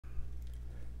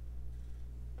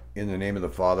In the name of the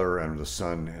Father, and of the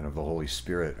Son, and of the Holy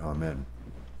Spirit. Amen.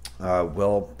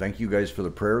 Well, thank you guys for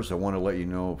the prayers. I want to let you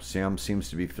know Sam seems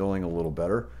to be feeling a little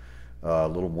better, a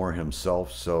little more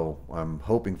himself. So I'm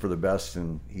hoping for the best,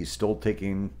 and he's still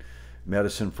taking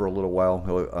medicine for a little while,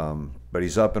 but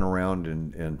he's up and around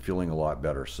and feeling a lot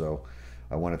better. So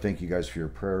I want to thank you guys for your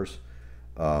prayers.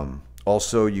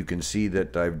 Also, you can see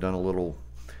that I've done a little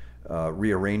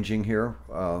rearranging here.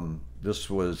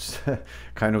 This was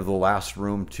kind of the last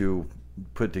room to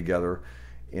put together,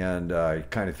 and I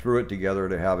kind of threw it together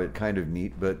to have it kind of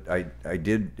neat. But I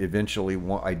did eventually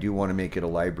I do want to make it a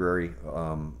library,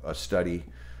 a study,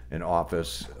 an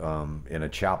office, and a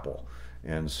chapel.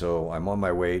 And so I'm on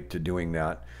my way to doing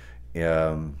that.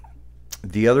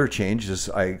 The other change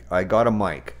is I got a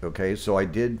mic. Okay, so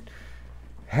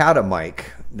had a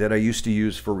mic that I used to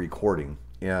use for recording.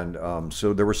 And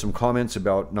so there were some comments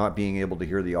about not being able to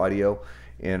hear the audio,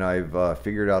 and I've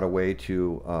figured out a way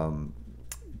to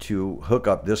hook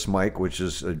up this mic, which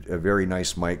is a very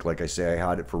nice mic. Like I say, I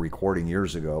had it for recording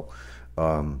years ago.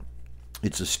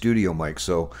 It's a studio mic,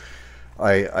 so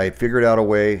I figured out a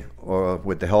way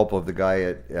with the help of the guy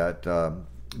at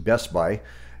Best Buy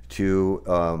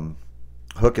to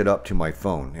hook it up to my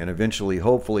phone, and eventually,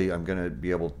 hopefully, I'm going to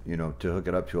be able, to hook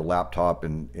it up to a laptop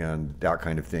and that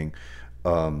kind of thing.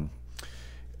 I'm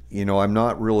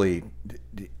not really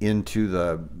into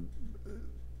the,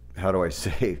 how do I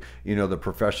say, the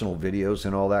professional videos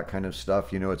and all that kind of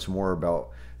stuff. It's more about,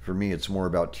 for me, it's more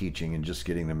about teaching and just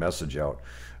getting the message out.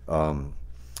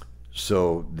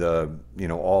 So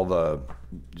all the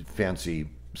fancy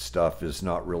stuff is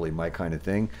not really my kind of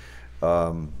thing.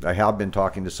 I have been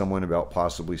talking to someone about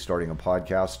possibly starting a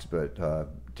podcast, but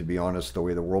to be honest, the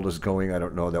way the world is going, I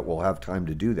don't know that we'll have time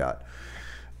to do that.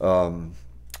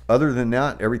 Other than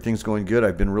that, everything's going good.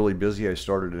 I've been really busy. I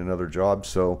started another job,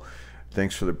 so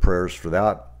thanks for the prayers for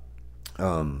that.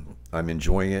 I'm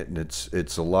enjoying it, and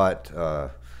it's a lot.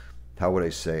 How would I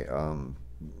say?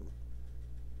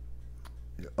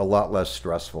 A lot less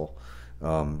stressful.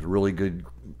 Really good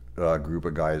group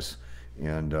of guys,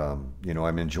 and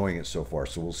I'm enjoying it so far.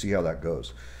 So we'll see how that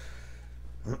goes.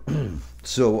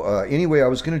 So anyway, I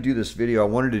was going to do this video. I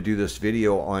wanted to do this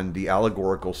video on the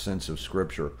allegorical sense of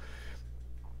Scripture.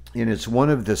 And it's one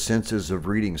of the senses of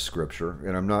reading Scripture.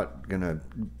 And I'm not going to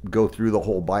go through the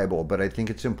whole Bible, but I think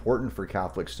it's important for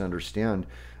Catholics to understand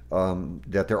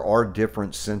that there are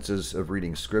different senses of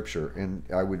reading Scripture. And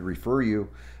I would refer you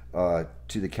to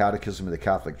the Catechism of the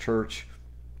Catholic Church.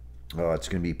 It's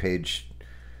going to be page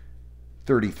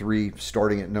 33,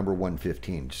 starting at number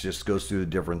 115. It just goes through the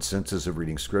different senses of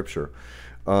reading Scripture.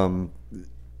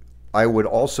 I would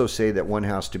also say that one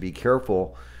has to be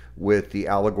careful with the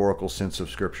allegorical sense of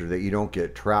Scripture, that you don't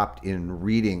get trapped in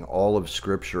reading all of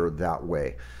Scripture that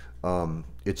way.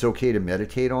 It's okay to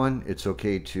meditate on. It's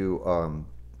okay to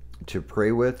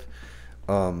pray with.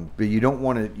 But you don't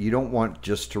want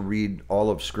just to read all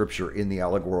of Scripture in the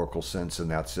allegorical sense and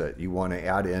that's it. You want to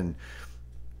add in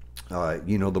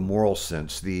the moral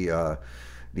sense, the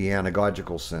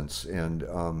anagogical sense, and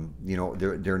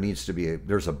there needs to be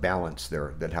there's a balance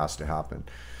there that has to happen.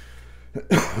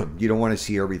 You don't want to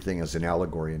see everything as an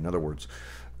allegory, in other words.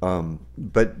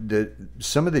 But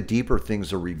some of the deeper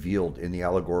things are revealed in the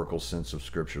allegorical sense of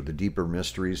Scripture, the deeper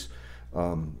mysteries,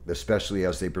 especially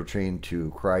as they pertain to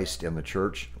Christ and the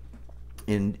Church.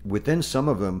 And within some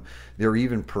of them, they're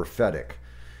even prophetic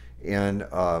and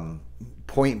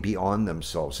point beyond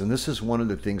themselves. And this is one of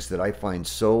the things that I find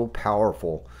so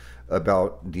powerful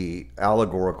about the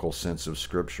allegorical sense of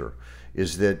Scripture,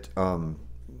 is that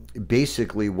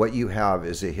basically what you have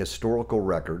is a historical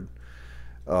record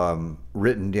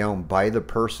written down by the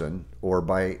person or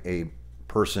by a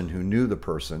person who knew the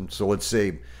person. So let's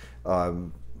say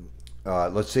the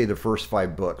first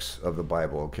 5 books of the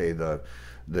Bible, okay, the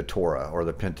Torah or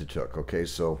the Pentateuch, okay.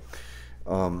 So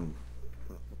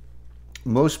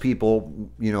most people,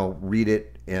 read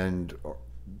it and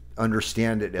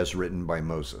understand it as written by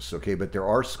Moses, okay. But there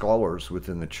are scholars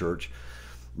within the church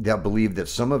that believe that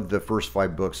some of the first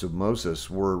 5 books of Moses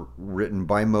were written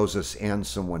by Moses and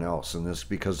someone else, and this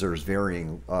because there's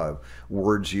varying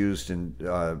words used and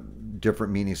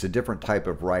different meanings, a different type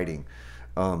of writing.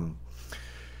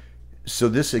 So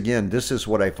this is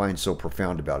what I find so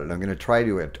profound about it. I'm going to try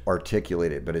to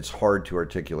articulate it, but it's hard to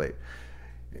articulate.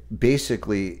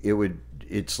 Basically,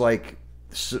 it's like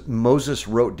Moses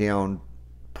wrote down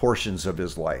portions of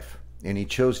his life, and he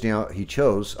chose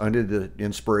under the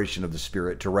inspiration of the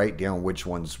Spirit to write down which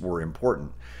ones were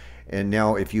important. And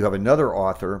now if you have another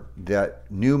author that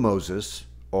knew Moses,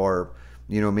 or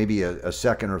maybe a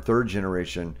second or third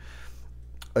generation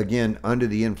again, under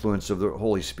the influence of the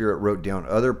Holy Spirit, wrote down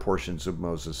other portions of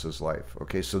Moses's life.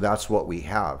 Okay, so that's what we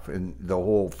have. And the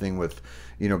whole thing with,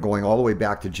 going all the way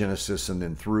back to Genesis and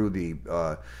then through the,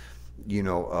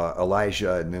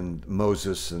 Elijah and then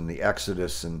Moses and the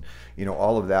Exodus and,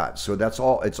 all of that. So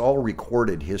it's all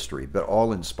recorded history, but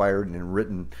all inspired and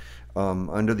written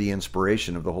under the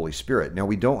inspiration of the Holy Spirit. Now,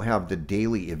 we don't have the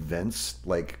daily events,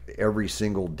 like every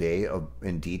single day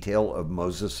in detail of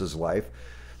Moses's life.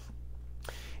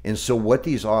 And so what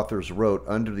these authors wrote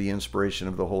under the inspiration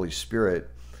of the Holy Spirit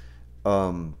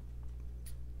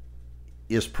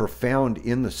is profound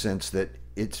in the sense that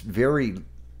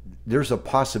there's a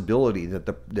possibility that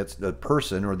the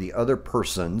person or the other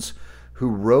persons who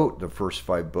wrote the first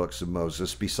 5 books of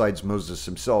Moses, besides Moses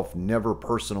himself, never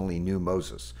personally knew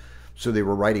Moses. So they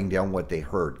were writing down what they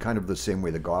heard, kind of the same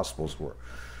way the Gospels were.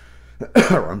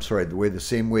 I'm sorry, the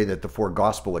same way that the 4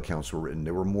 gospel accounts were written. They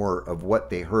were more of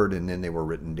what they heard and then they were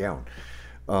written down.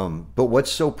 But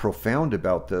what's so profound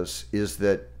about this is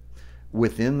that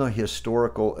within the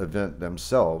historical event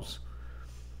themselves,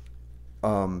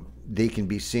 they can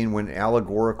be seen when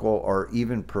allegorical or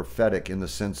even prophetic, in the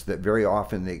sense that very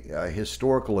often a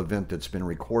historical event that's been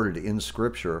recorded in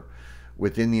Scripture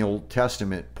within the Old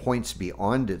Testament points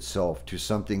beyond itself to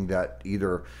something that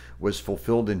either was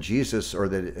fulfilled in Jesus or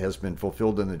that it has been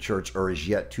fulfilled in the church or is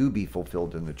yet to be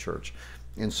fulfilled in the church.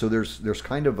 And so there's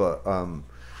kind of a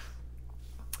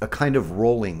kind of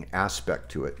rolling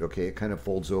aspect to it. Okay, it kind of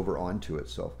folds over onto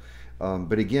itself.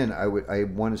 But again, I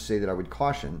want to say that I would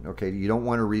caution. Okay, you don't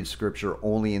want to read Scripture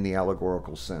only in the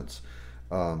allegorical sense.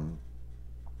 You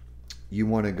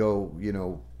want to go,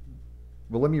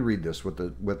 well, let me read this, what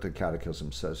the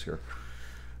Catechism says here.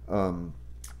 And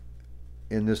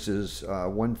this is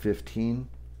 115,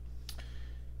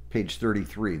 page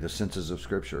 33, the senses of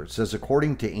Scripture. It says,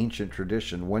 according to ancient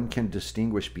tradition, one can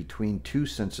distinguish between 2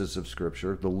 senses of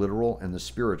Scripture, the literal and the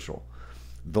spiritual.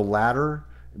 The latter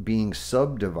being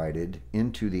subdivided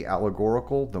into the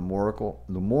allegorical, the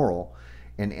moral,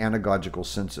 and anagogical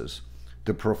senses.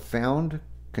 The profound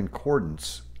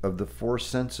concordance of the 4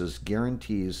 senses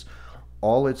guarantees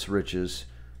all its riches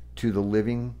to the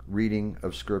living reading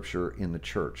of Scripture in the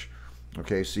church.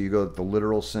 Okay, so you go the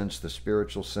literal sense, the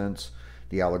spiritual sense,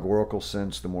 the allegorical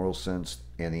sense, the moral sense,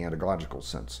 and the anagogical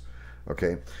sense.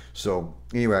 Okay, so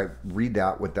anyway, read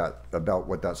about what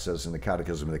that says in the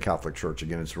Catechism of the Catholic Church.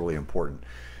 Again, it's really important.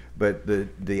 But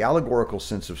the allegorical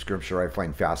sense of Scripture I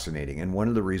find fascinating. And one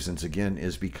of the reasons, again,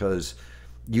 is because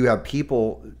you have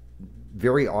people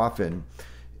very often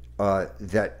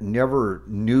that never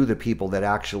knew the people that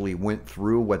actually went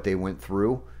through what they went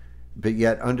through, but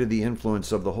yet under the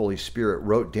influence of the Holy Spirit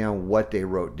wrote down what they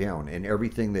wrote down. And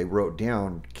everything they wrote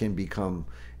down can become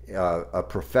a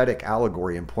prophetic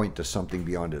allegory and point to something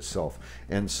beyond itself.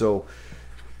 And so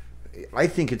I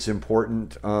think it's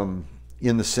important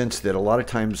in the sense that a lot of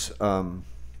times, in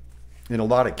a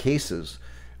lot of cases,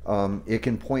 it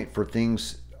can point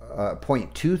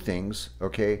to things,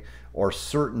 okay, or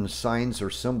certain signs or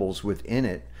symbols within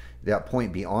it that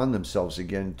point beyond themselves,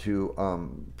 again, to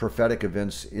prophetic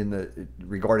events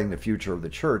regarding the future of the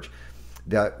church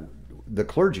that the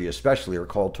clergy especially are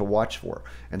called to watch for.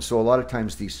 And so a lot of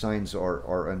times these signs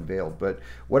are unveiled. But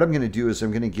what I'm going to do is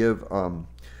I'm going to give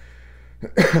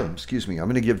excuse me, I'm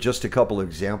going to give just a couple of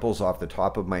examples off the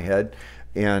top of my head,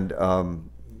 and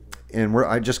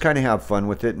I just kind of have fun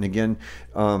with it. And again,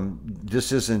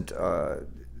 this isn't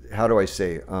how do I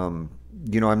say, I'm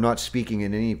not speaking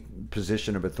in any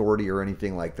position of authority or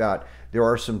anything like that. There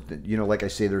are some, like I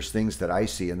say, there's things that I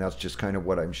see, and that's just kind of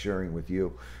what I'm sharing with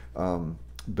you.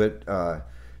 But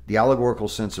the allegorical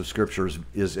sense of Scripture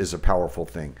is a powerful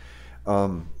thing,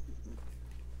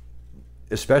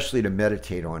 especially to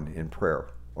meditate on in prayer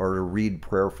or to read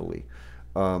prayerfully.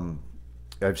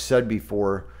 I've said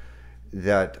before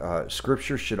that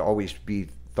Scripture should always be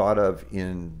thought of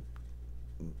in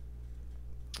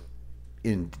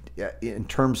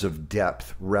terms of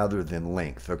depth rather than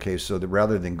length. Okay, so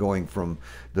rather than going from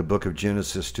the book of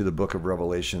Genesis to the book of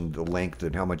Revelation, the length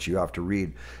and how much you have to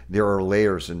read, there are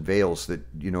layers and veils that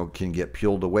can get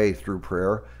peeled away through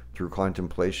prayer, through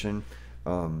contemplation,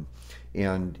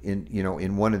 and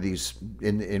in one of these,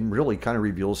 and really kind of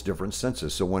reveals different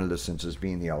senses. So one of the senses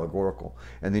being the allegorical,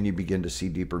 and then you begin to see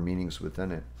deeper meanings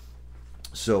within it.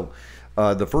 So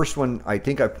the first one I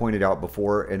think I pointed out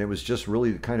before, and it was just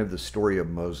really kind of the story of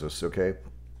Moses. Okay,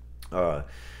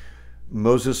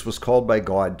 Moses was called by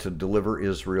God to deliver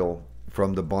Israel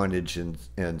from the bondage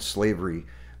and slavery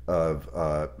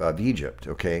of Egypt.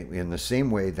 Okay, in the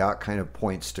same way, that kind of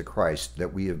points to Christ,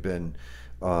 that we have been.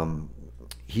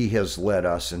 He has led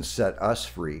us and set us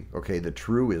free. Okay, the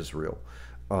true Israel.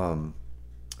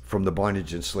 from the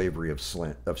bondage and slavery of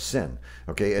sin.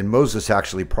 Okay, and Moses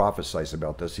actually prophesies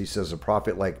about this. He says, "A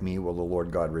prophet like me will the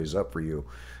Lord God raise up for you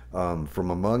from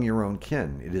among your own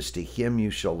kin. It is to him you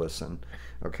shall listen."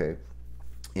 Okay,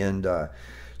 and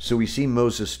so we see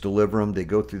Moses deliver them. They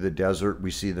go through the desert.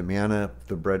 We see the manna,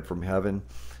 the bread from heaven,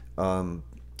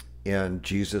 and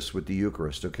Jesus with the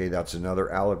Eucharist. Okay, that's another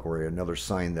allegory, another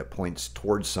sign that points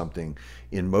towards something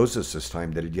in Moses'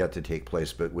 time that had yet to take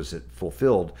place, but was it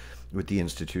fulfilled with the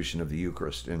institution of the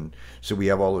Eucharist. And so we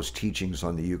have all those teachings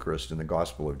on the Eucharist in the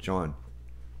Gospel of John.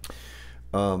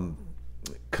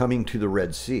 Coming to the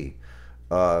Red Sea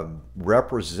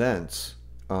represents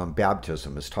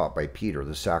baptism as taught by Peter,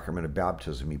 the sacrament of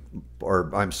baptism.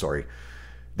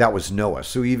 That was Noah.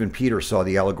 So even Peter saw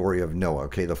the allegory of Noah,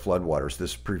 okay, the floodwaters,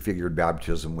 this prefigured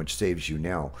baptism which saves you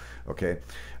now, okay?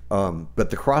 But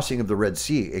the crossing of the Red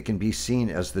Sea, it can be seen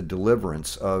as the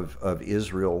deliverance of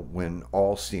Israel when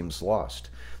all seems lost,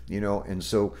 you know? And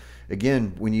so,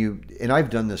 again, and I've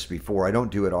done this before, I don't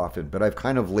do it often, but I've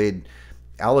kind of laid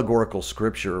allegorical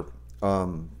scripture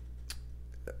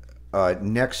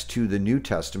next to the New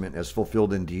Testament as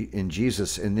fulfilled in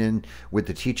Jesus, and then with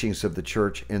the teachings of the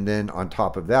church. And then on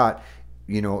top of that,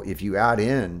 you know, if you add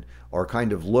in or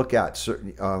kind of look at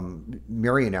certain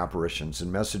Marian apparitions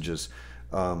and messages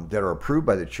that are approved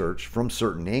by the church from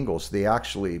certain angles, they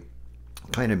actually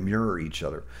kind of mirror each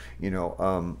other. You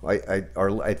know,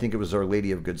 I think it was Our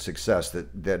Lady of Good Success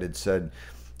that had said,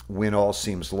 when all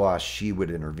seems lost, she would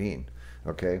intervene.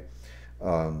 Okay.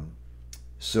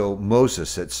 So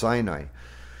Moses at Sinai,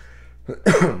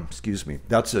 excuse me,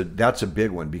 that's a big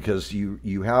one, because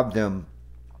you have them,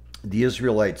 the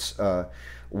Israelites,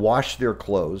 wash their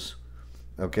clothes,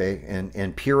 okay,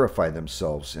 and purify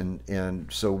themselves, and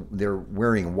so they're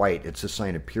wearing white. It's a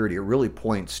sign of purity. It really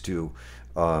points to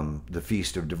the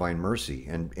Feast of Divine Mercy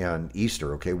and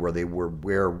Easter, okay, where they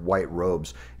wear white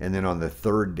robes, and then on the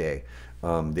third day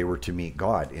they were to meet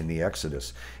God in the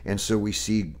Exodus. And so we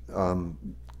see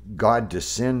God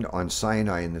descend on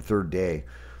Sinai on the third day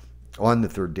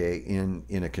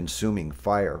in a consuming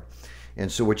fire. And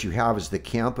so what you have is the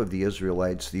camp of the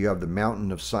Israelites, you have the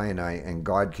mountain of Sinai, and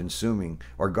God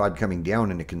coming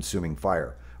down in a consuming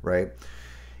fire, right?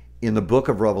 In the book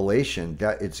of Revelation,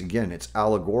 it's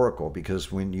allegorical,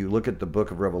 because when you look at the book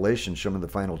of Revelation, some of the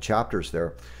final chapters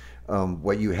there,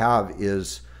 what you have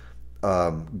is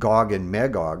Gog and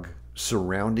Magog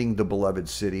surrounding the beloved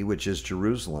city, which is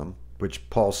Jerusalem, which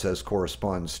Paul says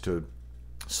corresponds to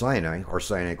Sinai, or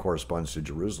Sinai corresponds to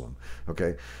Jerusalem,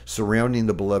 okay, surrounding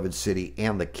the beloved city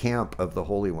and the camp of the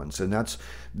holy ones. And that's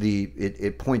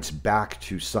it points back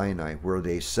to Sinai, where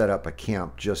they set up a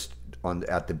camp just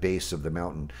at the base of the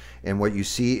mountain. And what you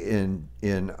see in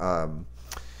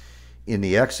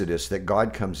the Exodus, that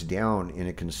God comes down in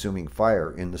a consuming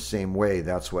fire, in the same way,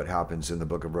 that's what happens in the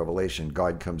book of Revelation.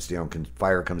 God comes down,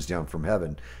 fire comes down from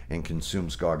heaven and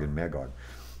consumes Gog and Magog.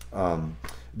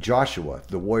 Joshua,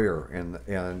 the warrior,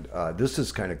 and this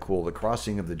is kind of cool, the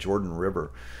crossing of the Jordan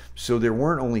River. So there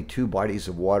weren't only two bodies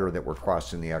of water that were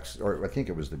crossed in the or I think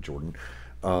it was the Jordan.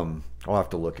 I'll have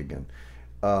to look again.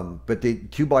 But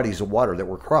two bodies of water that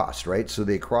were crossed, right? So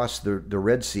they crossed the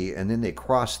Red Sea, and then they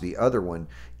crossed the other one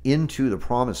into the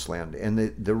Promised Land. And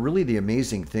the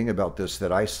amazing thing about this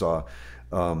that I saw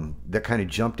that kind of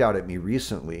jumped out at me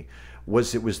recently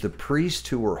was it was the priests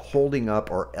who were holding up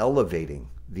or elevating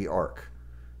the ark,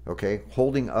 okay,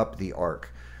 holding up the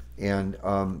ark, and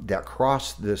that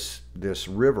crossed this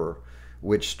river,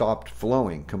 which stopped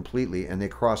flowing completely, and they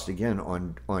crossed again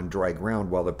on dry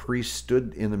ground, while the priest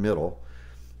stood in the middle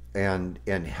and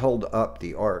held up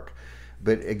the ark.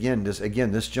 But again,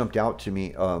 this jumped out to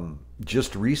me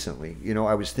just recently. You know,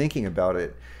 I was thinking about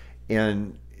it,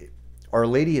 and Our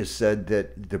Lady has said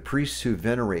that the priests who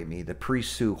venerate me, the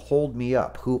priests who hold me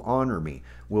up, who honor me,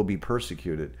 will be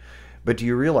persecuted. But do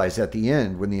you realize at the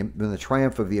end, when the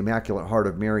triumph of the Immaculate Heart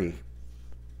of Mary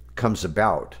comes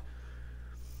about,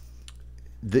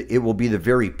 it will be the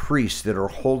very priests that are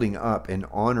holding up and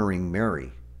honoring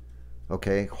Mary,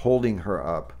 okay, holding her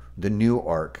up, the new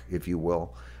ark, if you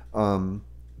will,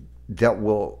 that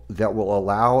will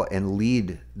allow and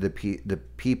lead the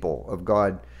people of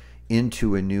God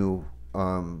into a new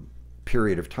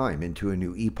period of time, into a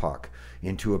new epoch,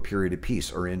 into a period of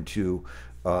peace, or into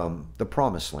the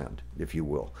Promised Land, if you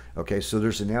will. Okay, so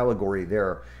there's an allegory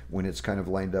there when it's kind of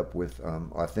lined up with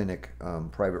authentic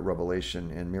private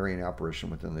revelation and Marian apparition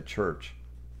within the church.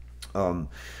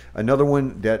 Another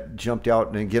one that jumped out,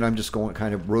 and again, I'm just going,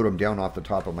 kind of wrote them down off the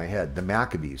top of my head, the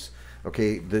Maccabees.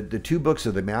 Okay, the two books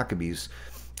of the Maccabees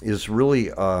is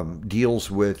really deals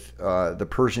with the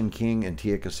Persian king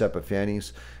Antiochus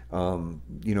Epiphanes,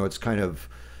 It's kind of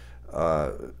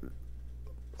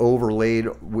overlaid,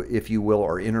 if you will,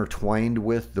 or intertwined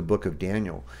with the book of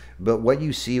Daniel. But what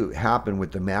you see happen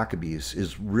with the Maccabees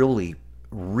is really,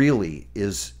 really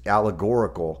is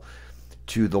allegorical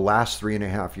to the last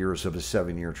 3.5 years of a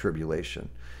 7-year tribulation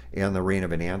and the reign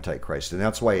of an antichrist. And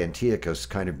that's why Antiochus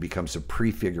kind of becomes a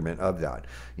prefigurement of that.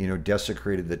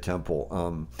 Desecrated the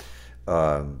temple,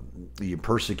 he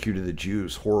persecuted the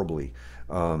Jews horribly,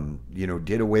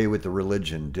 did away with the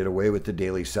religion, did away with the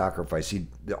daily sacrifice.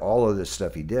 All of this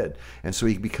stuff he did. And so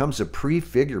he becomes a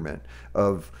prefigurement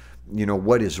of,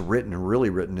 what is written, really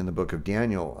written in the book of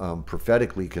Daniel,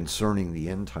 prophetically concerning the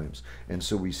end times. And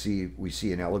so we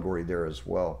see an allegory there as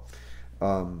well.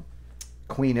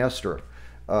 Queen Esther,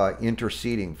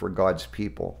 interceding for God's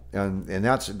people, and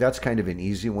that's kind of an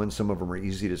easy one. Some of them are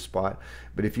easy to spot,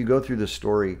 but if you go through the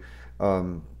story,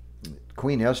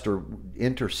 Queen Esther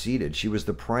interceded. She was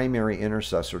the primary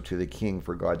intercessor to the king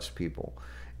for God's people,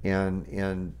 and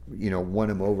won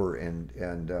him over,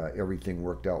 and everything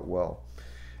worked out well.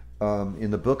 In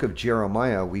the book of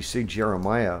Jeremiah, we see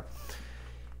Jeremiah.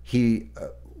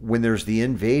 When there's the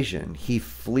invasion, he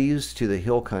flees to the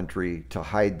hill country to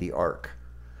hide the ark.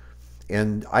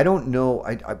 And I don't know,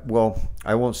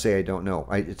 I won't say I don't know.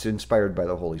 It's inspired by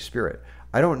the Holy Spirit.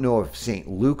 I don't know if St.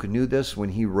 Luke knew this when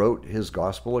he wrote his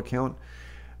gospel account,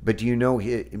 but do you know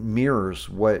it mirrors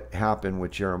what happened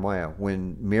with Jeremiah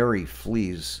when Mary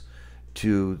flees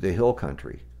to the hill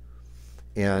country.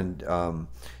 And,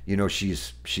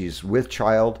 she's with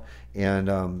child,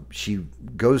 and she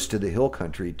goes to the hill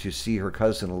country to see her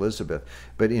cousin Elizabeth.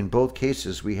 But in both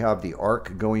cases, we have the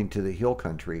ark going to the hill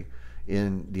country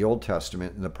in the Old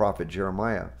Testament in the prophet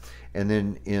Jeremiah. And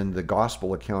then in the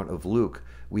gospel account of Luke,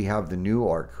 we have the new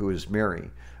ark, who is Mary,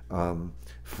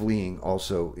 fleeing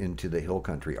also into the hill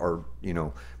country, or,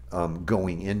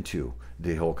 going into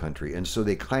the hill country. And so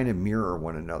they kind of mirror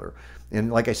one another.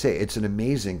 And like I say, it's an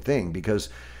amazing thing, because,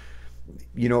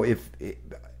 if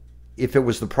it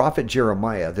was the prophet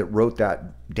Jeremiah that wrote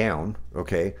that down,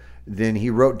 okay, then he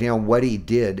wrote down what he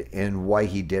did and why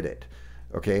he did it,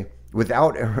 okay,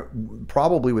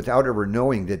 probably without ever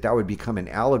knowing that would become an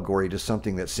allegory to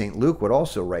something that St. Luke would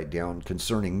also write down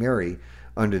concerning Mary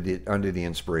under the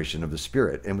inspiration of the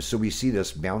Spirit. And so we see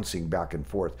this bouncing back and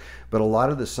forth. But a lot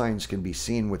of the signs can be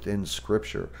seen within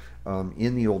Scripture,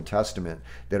 in the Old Testament,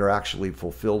 that are actually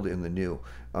fulfilled in the New.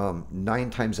 9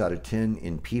 times out of 10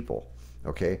 in people.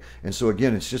 Okay, and so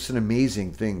again, it's just an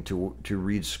amazing thing to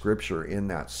read Scripture in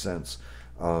that sense.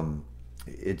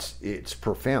 It's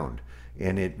profound,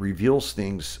 and it reveals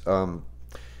things,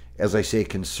 as I say,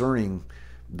 concerning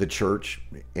the church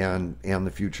and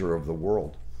the future of the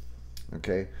world.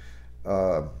 Okay,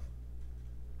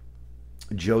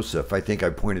 Joseph, I think I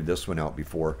pointed this one out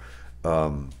before.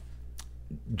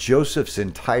 Joseph's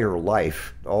entire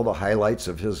life, all the highlights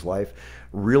of his life,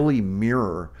 really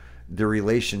mirror the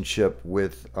relationship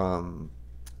with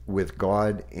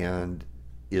God and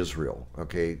Israel.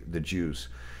 Okay, the Jews,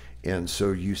 and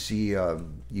so you see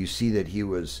that he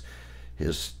was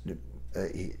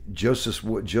Joseph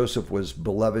was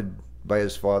beloved by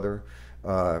his father.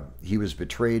 He was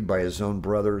betrayed by his own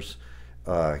brothers.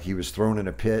 He was thrown in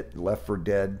a pit, left for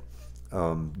dead.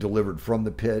 Delivered from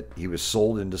the pit. He was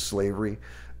sold into slavery,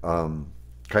 kind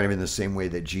of in the same way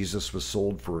that Jesus was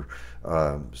sold for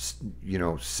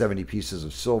 70 pieces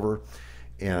of silver,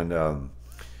 and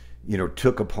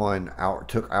took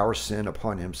our sin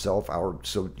upon himself.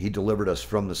 So he delivered us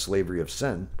from the slavery of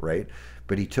sin, right?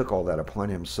 But he took all that upon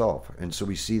himself, and so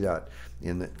we see that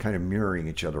in the kind of mirroring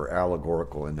each other,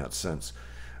 allegorical in that sense.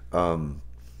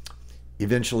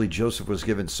 Eventually, Joseph was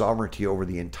given sovereignty over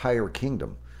the entire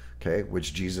kingdom. Okay,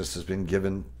 which Jesus has been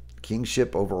given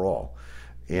kingship over all.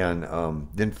 And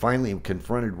then finally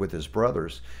confronted with his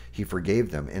brothers, he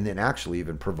forgave them, and then actually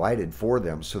even provided for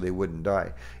them so they wouldn't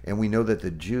die. And we know that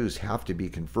the Jews have to be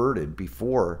converted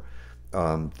before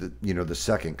the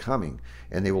second coming,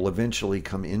 and they will eventually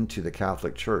come into the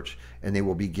Catholic Church, and they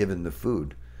will be given the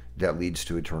food that leads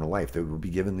to eternal life. They will be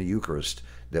given the Eucharist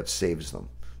that saves them,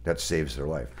 that saves their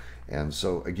life. And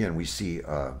so again, we see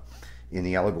in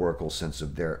the allegorical sense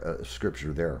of their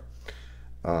Scripture there.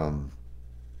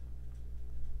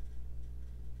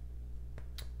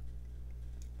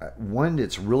 One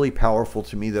that's really powerful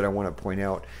to me that I want to point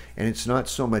out, and it's not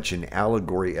so much an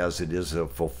allegory as it is a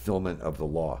fulfillment of the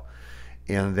law,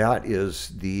 and that is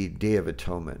the Day of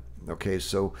Atonement. Okay,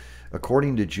 so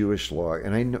according to Jewish law,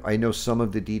 and I know some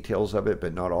of the details of it,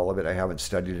 but not all of it. I haven't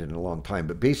studied it in a long time.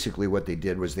 But basically what they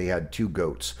did was they had 2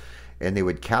 goats, and they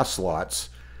would cast lots,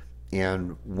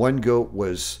 and one goat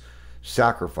was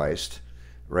sacrificed,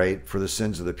 right, for the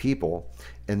sins of the people,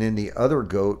 and then the other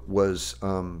goat was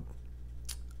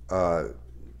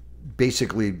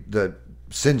basically the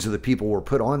sins of the people were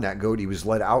put on that goat. He was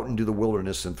led out into the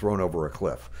wilderness and thrown over a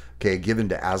cliff. Okay, given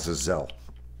to Azazel.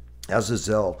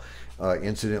 Azazel,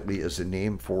 incidentally, is a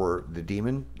name for the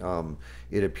demon.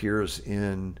 It appears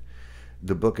in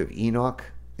the book of Enoch,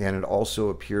 and it also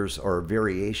appears, or a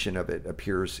variation of it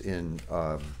appears in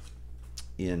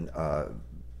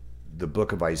the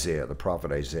book of Isaiah, the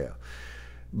prophet Isaiah.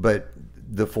 But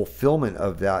the fulfillment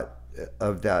of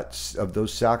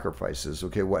those sacrifices,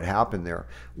 okay, what happened there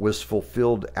was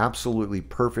fulfilled absolutely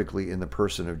perfectly in the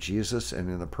person of Jesus and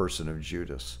in the person of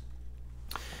Judas.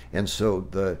 And so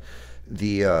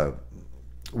the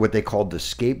what they called the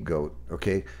scapegoat,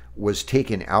 okay, was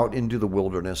taken out into the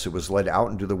wilderness. It was led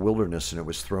out into the wilderness and it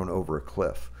was thrown over a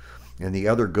cliff. And the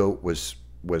other goat was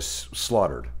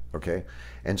slaughtered, okay?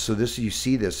 And so you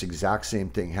see this exact same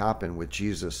thing happen with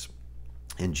Jesus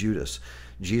and Judas.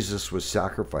 Jesus was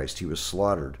sacrificed. He was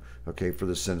slaughtered, okay, for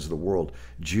the sins of the world.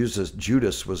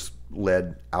 Judas was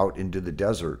led out into the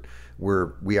desert,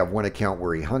 where we have one account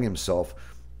where he hung himself,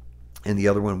 and the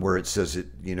other one where it says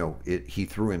he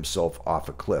threw himself off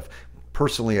a cliff.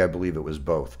 Personally, I believe it was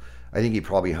both. I think he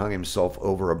probably hung himself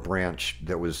over a branch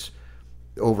that was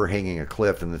overhanging a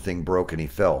cliff, and the thing broke and he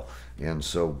fell, and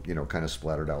so kind of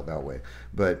splattered out that way.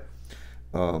 But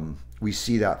we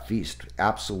see that feast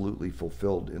absolutely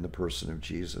fulfilled in the person of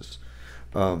Jesus.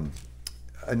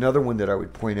 Another one that I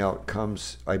would point out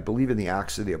comes, I believe, in the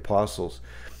Acts of the Apostles,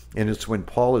 and it's when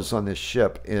Paul is on this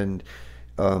ship, and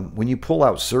when you pull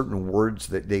out certain words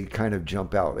that they kind of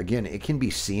jump out. Again, it can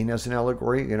be seen as an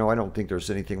allegory. I don't think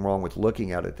there's anything wrong with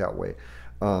looking at it that way.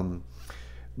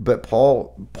 But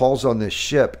Paul's on this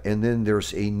ship, and then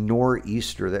there's a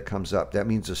nor'easter that comes up. That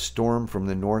means a storm from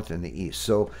the north and the east.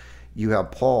 So you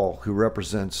have Paul, who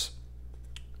represents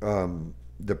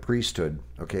the priesthood,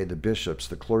 okay, the bishops,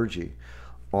 the clergy,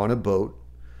 on a boat,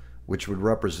 which would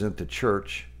represent the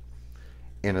church,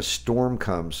 and a storm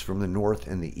comes from the north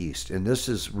and the east. And this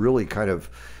is really kind of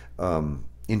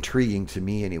intriguing to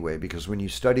me anyway, because when you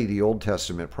study the Old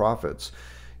Testament prophets,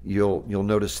 you'll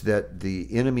notice that the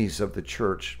enemies of the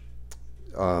church,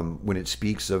 when it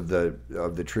speaks of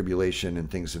the tribulation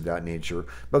and things of that nature,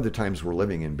 of the times we're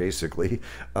living in, basically,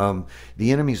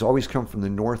 the enemies always come from the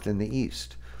north and the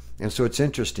east. And so it's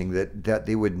interesting that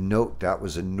they would note that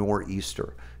was a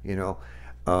nor'easter,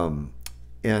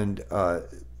 and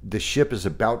the ship is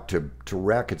about to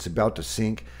wreck. It's about to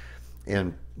sink,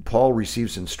 and Paul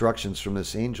receives instructions from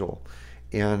this angel.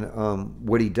 And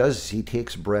what he does is he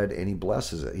takes bread and he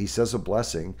blesses it. He says a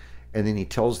blessing, and then he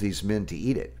tells these men to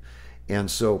eat it. And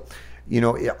so,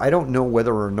 I don't know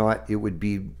whether or not it would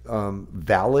be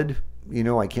valid.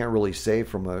 I can't really say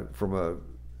from a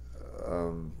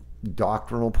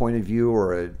doctrinal point of view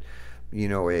or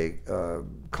a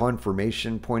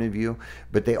confirmation point of view,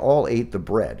 but they all ate the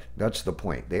bread. That's the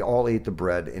point. They all ate the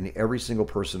bread, and every single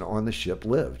person on the ship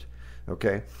lived.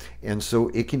 Okay, and so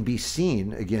it can be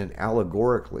seen again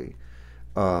allegorically.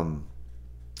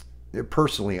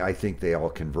 Personally, I think they all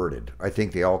converted. I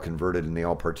think they all converted, and they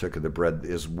all partook of the bread,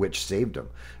 is which saved them.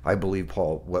 I believe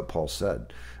what Paul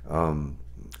said.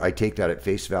 I take that at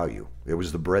face value. It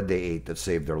was the bread they ate that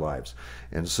saved their lives.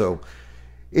 And so,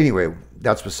 anyway,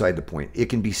 that's beside the point. It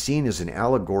can be seen as an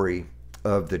allegory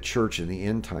of the church in the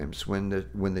end times, when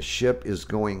the ship is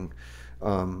going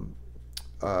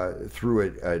through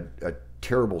a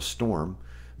terrible storm.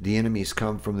 The enemies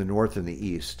come from the north and the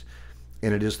east,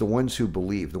 and it is the ones who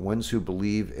believe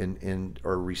and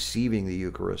are receiving the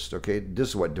Eucharist. Okay, this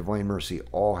is what divine mercy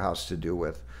all has to do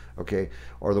with. Okay,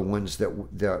 are the ones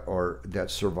that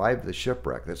survive the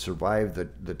shipwreck, that survive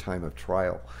the time of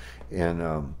trial, and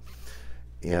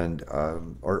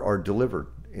are delivered.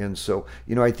 And so,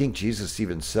 I think Jesus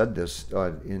even said this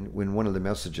in one of the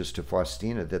messages to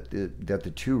Faustina, that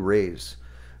the two rays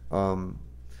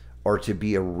are to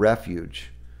be a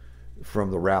refuge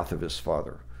from the wrath of his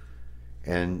Father.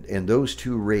 And those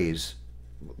two rays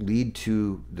lead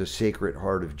to the Sacred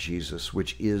Heart of Jesus,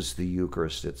 which is the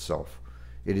Eucharist itself.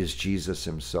 It is Jesus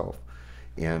himself.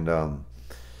 And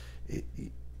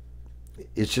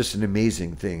it's just an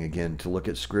amazing thing, again, to look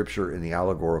at Scripture in the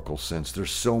allegorical sense.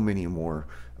 There's so many more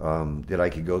that I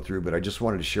could go through, but I just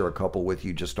wanted to share a couple with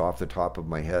you just off the top of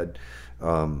my head.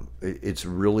 It's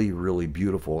really, really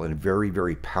beautiful and very,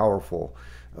 very powerful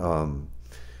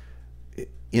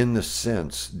in the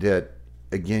sense that,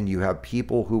 again, you have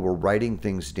people who were writing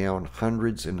things down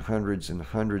hundreds and hundreds and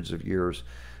hundreds of years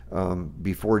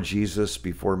before Jesus,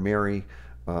 before Mary,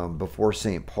 before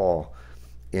St. Paul,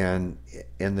 and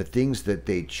the things that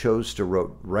they chose to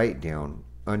write down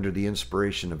under the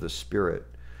inspiration of the Spirit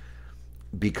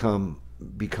become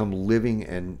become living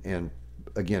and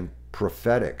again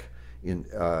prophetic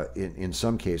in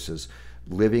some cases,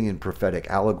 living in prophetic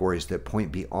allegories that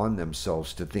point beyond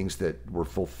themselves to things that were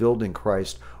fulfilled in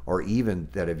Christ or even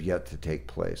that have yet to take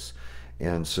place.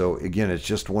 And so again, it's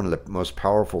just one of the most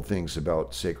powerful things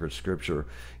about sacred scripture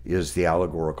is the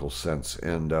allegorical sense.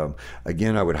 And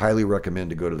again, I would highly recommend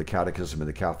to go to the Catechism of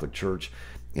the Catholic Church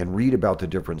and read about the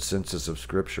different senses of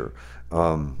scripture.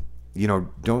 You know,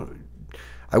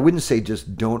 I wouldn't say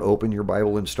just don't open your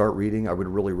Bible and start reading. I would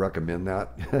really recommend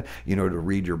that, you know, to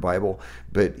read your Bible.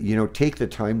 But, you know, take the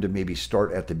time to maybe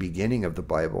start at the beginning of the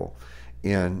Bible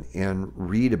and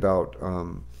read about,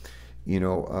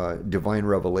 divine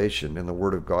revelation and the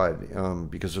Word of God,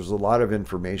 because there's a lot of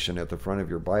information at the front of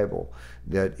your Bible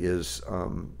that is,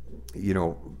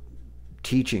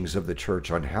 teachings of the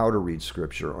church on how to read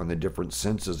Scripture, on the different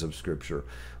senses of Scripture,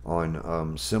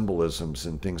 on symbolisms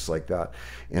and things like that.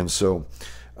 And so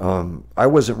I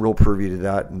wasn't real privy to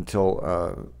that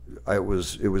until it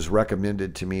was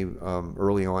recommended to me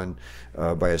early on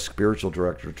by a spiritual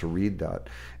director to read that.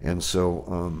 And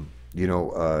so,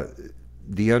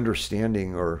 the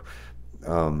understanding or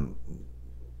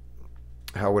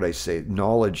how would I say,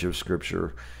 knowledge of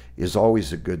Scripture is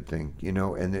always a good thing, you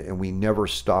know, and we never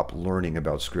stop learning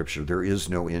about Scripture. There is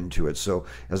no end to it. So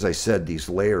as I said, these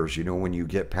layers, you know, when you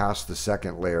get past the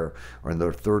second layer or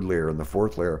the third layer and the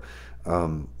fourth layer,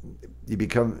 it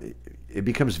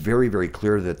becomes very, very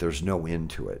clear that there's no end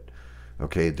to it.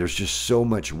 Okay, there's just so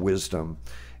much wisdom,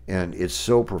 and it's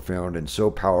so profound and so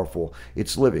powerful.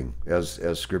 It's living, as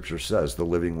Scripture says, the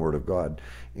living Word of God.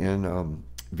 And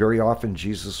very often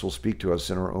Jesus will speak to us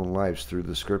in our own lives through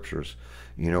the Scriptures.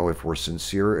 You know, if we're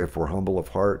sincere, if we're humble of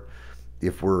heart,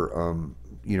 if we're,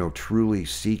 truly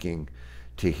seeking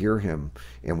to hear Him,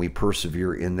 and we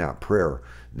persevere in that prayer,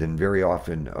 then very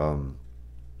often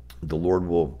the Lord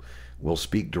will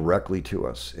speak directly to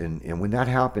us. And when that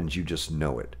happens, you just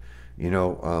know it.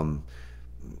 You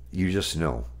just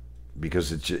know,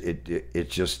 because it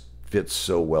just fits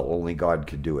so well. Only God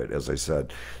could do it, as I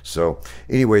said. So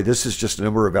anyway, this is just a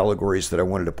number of allegories that I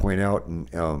wanted to point out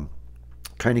and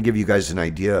kind of give you guys an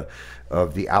idea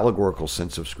of the allegorical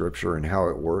sense of Scripture and how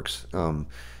it works.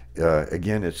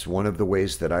 Again, it's one of the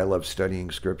ways that I love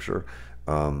studying Scripture,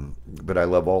 but I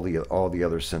love all the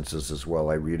other senses as well.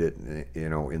 I read it,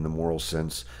 in the moral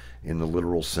sense, in the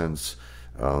literal sense,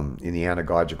 in the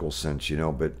anagogical sense,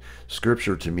 But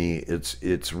Scripture to me,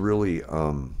 it's really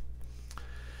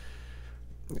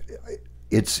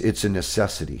it's a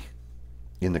necessity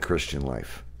in the Christian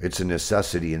life. It's a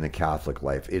necessity in the Catholic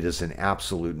life. It is an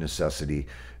absolute necessity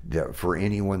that for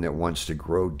anyone that wants to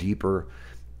grow deeper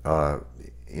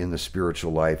in the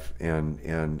spiritual life and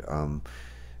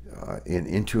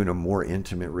into a more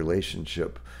intimate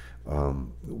relationship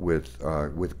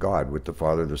with God, with the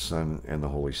Father, the Son, and the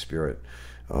Holy Spirit.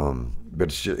 But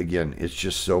it's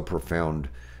just so profound.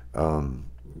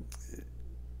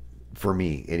 For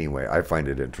me, anyway, I find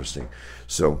it interesting.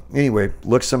 So anyway,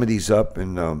 look some of these up,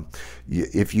 and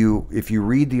if you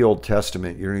read the Old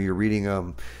Testament, you're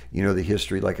reading the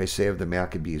history, like I say, of the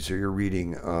Maccabees, or you're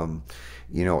reading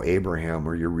Abraham,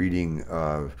 or you're reading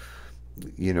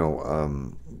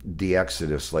the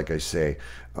Exodus, like I say.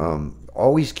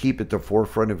 Always keep at the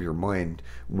forefront of your mind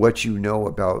what you know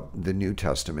about the New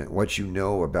Testament, what you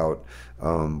know about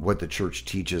what the church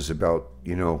teaches about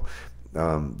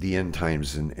the end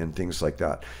times and things like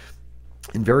that.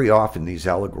 And very often these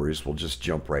allegories will just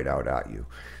jump right out at you.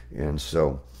 And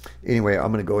so anyway,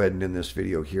 I'm going to go ahead and end this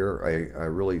video here. I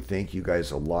really thank you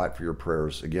guys a lot for your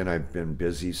prayers. Again, I've been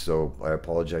busy, so I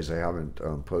apologize I haven't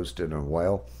posted in a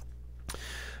while.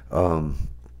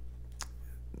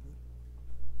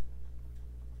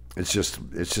 It's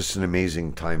just an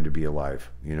amazing time to be alive,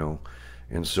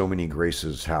 and so many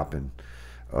graces happen.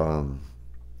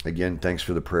 Again, thanks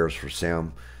for the prayers for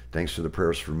Sam. Thanks for the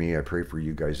prayers for me. I pray for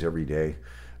you guys every day.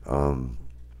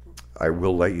 I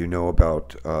will let you know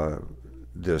about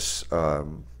this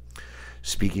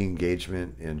speaking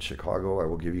engagement in Chicago. I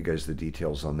will give you guys the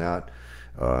details on that.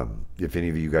 If any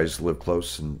of you guys live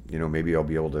close, and maybe I'll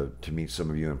be able to meet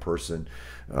some of you in person.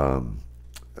 And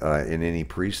any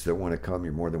priests that want to come,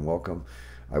 you're more than welcome.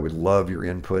 I would love your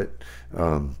input.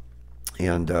 And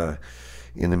in the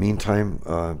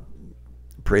meantime,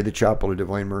 pray the Chapel of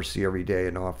Divine Mercy every day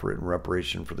and offer it in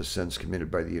reparation for the sins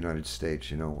committed by the United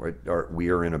States. We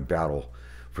are in a battle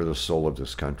for the soul of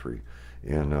this country,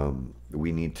 and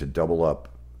we need to double up,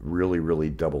 really, really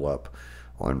double up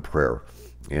on prayer.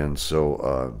 And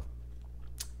so,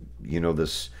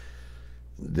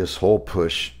 this whole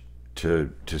push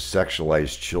to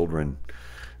sexualize children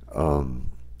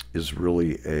is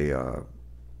really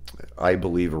I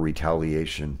believe, a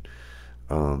retaliation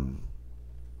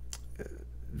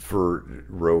for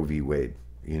Roe v. Wade.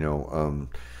 You know,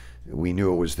 we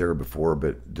knew it was there before,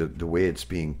 but the way it's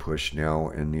being pushed now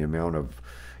and the amount of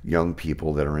young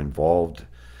people that are involved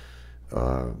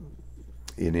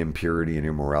in impurity and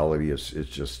immorality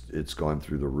it's gone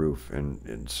through the roof.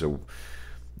 And so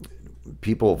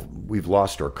people, we've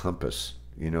lost our compass,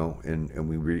 you know, and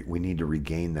we need to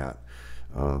regain that.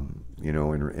 You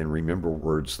know, and remember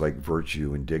words like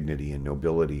virtue and dignity and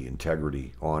nobility,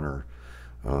 integrity, honor,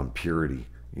 purity.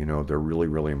 You know, they're really,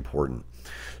 really important.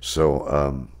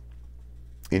 So,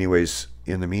 anyways,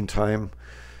 in the meantime,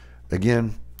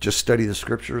 again, just study the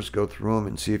scriptures, go through them,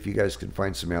 and see if you guys can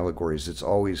find some allegories. It's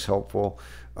always helpful.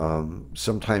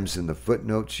 Sometimes in the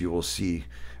footnotes, you will see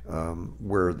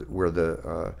where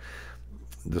the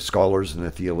scholars and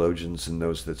the theologians and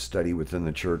those that study within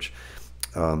the church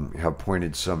have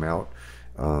pointed some out.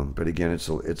 But again, it's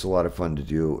a lot of fun to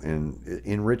do and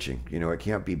enriching. You know, it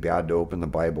can't be bad to open the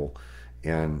Bible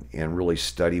and really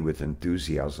study with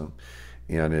enthusiasm.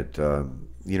 And it,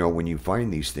 you know, when you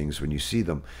find these things, when you see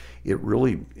them, it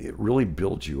really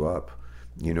builds you up.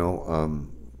 You know,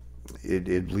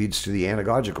 it leads to the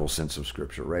anagogical sense of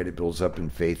Scripture, right? It builds up in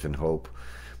faith and hope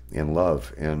and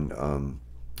love, and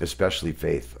especially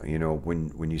faith. You know,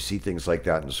 when you see things like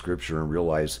that in Scripture and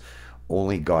realize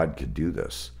only God could do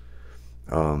this,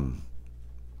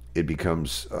 it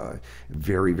becomes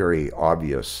very, very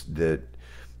obvious that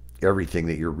everything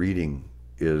that you're reading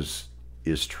is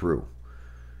true.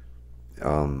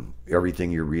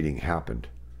 Everything you're reading happened.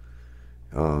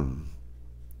 You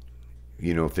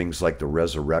know, things like the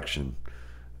resurrection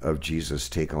of Jesus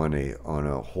take on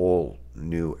a whole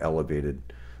new elevated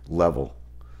level,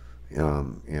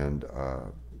 and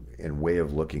way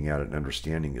of looking at it and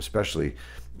understanding, especially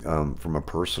from a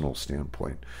personal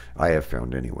standpoint, I have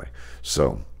found anyway.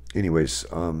 So anyways,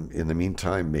 in the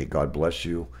meantime, may God bless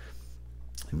you.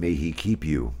 May he keep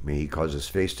you. May he cause his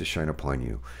face to shine upon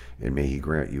you. And may he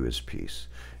grant you his peace.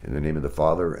 In the name of the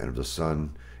Father, and of the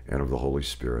Son, and of the Holy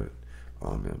Spirit.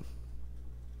 Amen.